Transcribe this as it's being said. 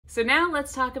So now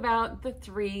let's talk about the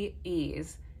 3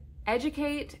 E's.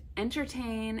 Educate,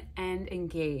 entertain, and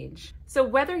engage. So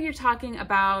whether you're talking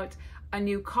about a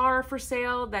new car for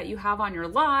sale that you have on your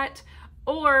lot,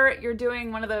 or you're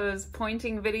doing one of those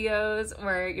pointing videos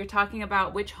where you're talking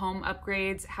about which home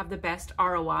upgrades have the best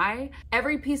ROI,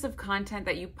 every piece of content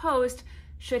that you post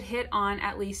should hit on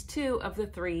at least 2 of the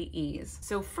 3 E's.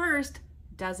 So first,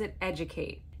 does it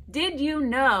educate? Did you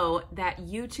know that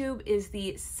YouTube is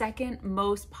the 2nd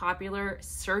most popular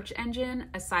search engine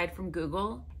aside from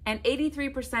Google? And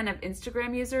 83% of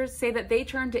Instagram users say that they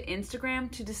turn to Instagram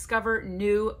to discover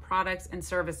new products and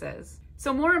services.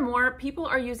 So more and more people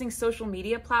are using social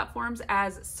media platforms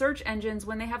as search engines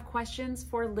when they have questions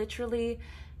for literally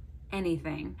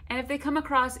anything. And if they come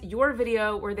across your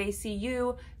video where they see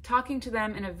you talking to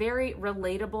them in a very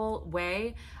relatable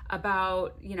way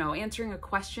about, answering a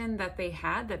question that they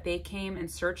had that they came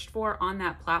and searched for on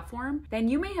that platform, then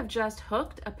you may have just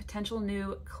hooked a potential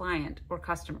new client or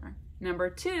customer. Number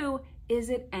 2, is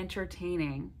it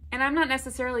entertaining? And I'm not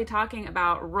necessarily talking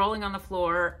about rolling on the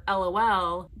floor,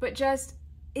 LOL, but just,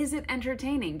 is it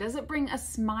entertaining? Does it bring a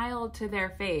smile to their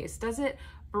face? Does it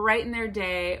brighten their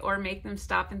day or make them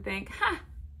stop and think,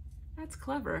 that's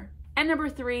clever? And number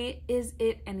 3, is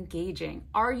it engaging?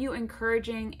 Are you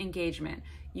encouraging engagement?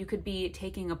 You could be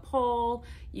taking a poll.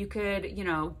 You could,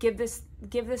 give this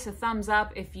a thumbs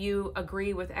up if you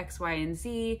agree with X, Y, and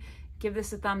Z. Give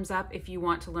this a thumbs up if you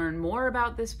want to learn more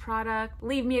about this product.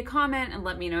 Leave me a comment and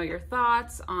let me know your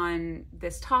thoughts on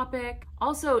this topic.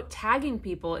 Also, tagging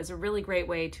people is a really great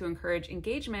way to encourage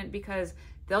engagement because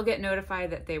they'll get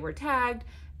notified that they were tagged,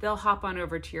 they'll hop on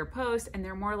over to your post, and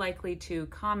they're more likely to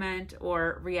comment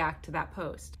or react to that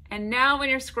post. And now when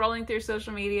you're scrolling through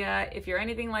social media, if you're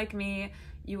anything like me,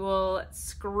 you will not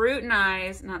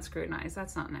scrutinize,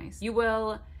 that's not nice. You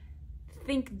will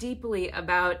think deeply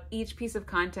about each piece of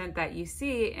content that you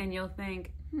see, and you'll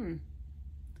think,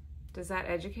 does that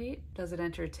educate? Does it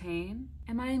entertain?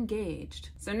 Am I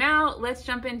engaged? So now let's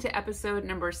jump into episode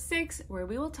number 6, where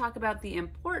we will talk about the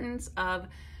importance of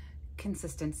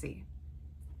consistency.